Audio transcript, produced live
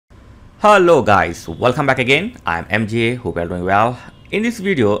Hello guys, welcome back again. I'm MJ, hope you're doing well. In this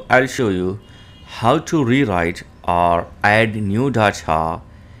video, I'll show you how to rewrite or add new data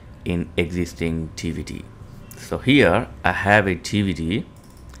in existing DVD. So here I have a DVD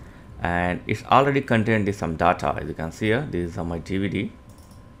and it's already contained some data. As you can see here, this is my DVD.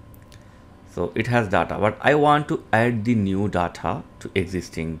 So it has data, but I want to add the new data to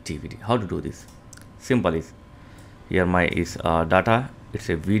existing DVD. How to do this? Simple is, here my is data, it's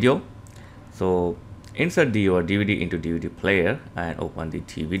a video. So insert your DVD into DVD player and open the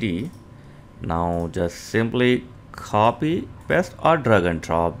DVD. Now just simply copy, paste or drag and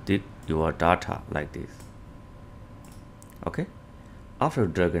drop your data like this. Okay, after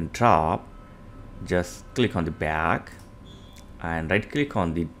drag and drop, just click on the back and right click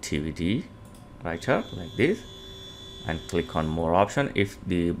on the DVD right here like this and click on more option. If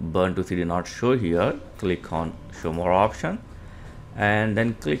the burn to CD not show here, click on show more option and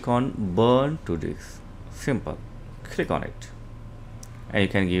then click on burn to disk. Simple, click on it and you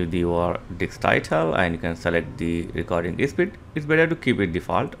can give your disk title and you can select the recording speed. It's better to keep it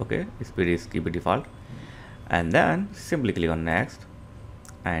default. Okay, speed is keep it default and then simply click on next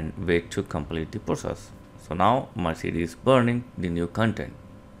and wait to complete the process. So now my CD is burning the new content.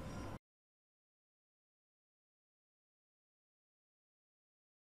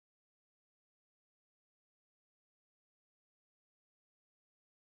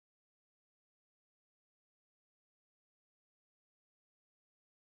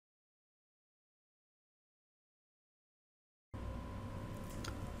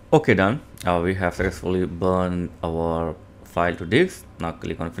 Okay, done. We have successfully burned our file to disk. Now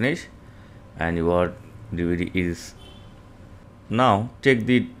click on finish and your DVD is. Now take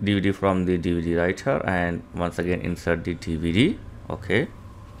the DVD from the DVD writer and once again insert the DVD.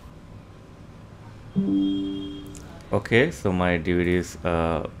 Okay, so my DVD is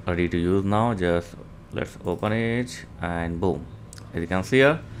ready to use now. Just let's open it and boom, as you can see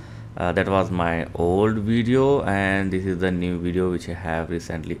here, that was my old video and this is the new video which I have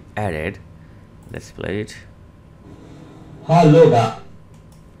recently added. Let's play it. Hello.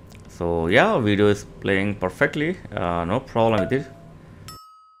 So yeah, video is playing perfectly, no problem with it.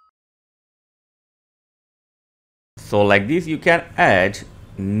 So like this you can add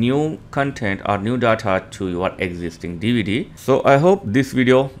new content or new data to your existing DVD. So I hope this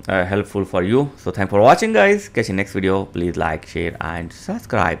video helpful for you. So thanks for watching guys. Catch you next video. Please like, share and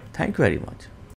subscribe. Thank you very much.